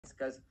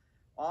because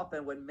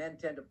often when men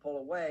tend to pull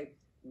away,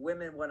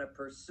 women want to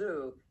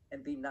pursue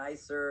and be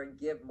nicer and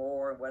give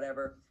more and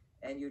whatever.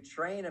 And you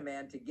train a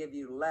man to give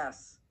you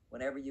less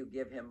whenever you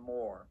give him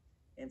more.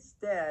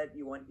 Instead,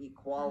 you want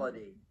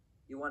equality.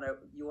 You want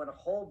to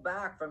hold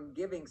back from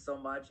giving so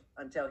much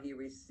until he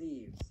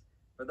receives.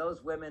 For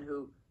those women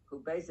who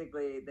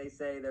basically they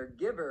say they're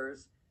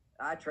givers,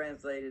 I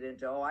translate it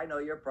into, oh, I know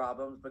your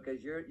problems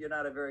because you're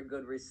not a very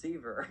good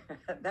receiver.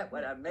 That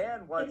what a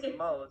man wants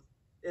most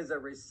is a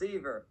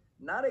receiver,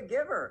 not a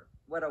giver.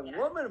 What a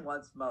woman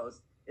wants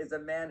most is a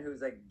man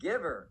who's a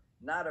giver,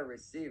 not a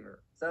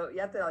receiver. So you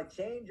have to like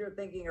change your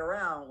thinking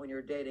around when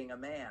you're dating a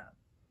man.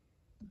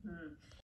 Mm-hmm.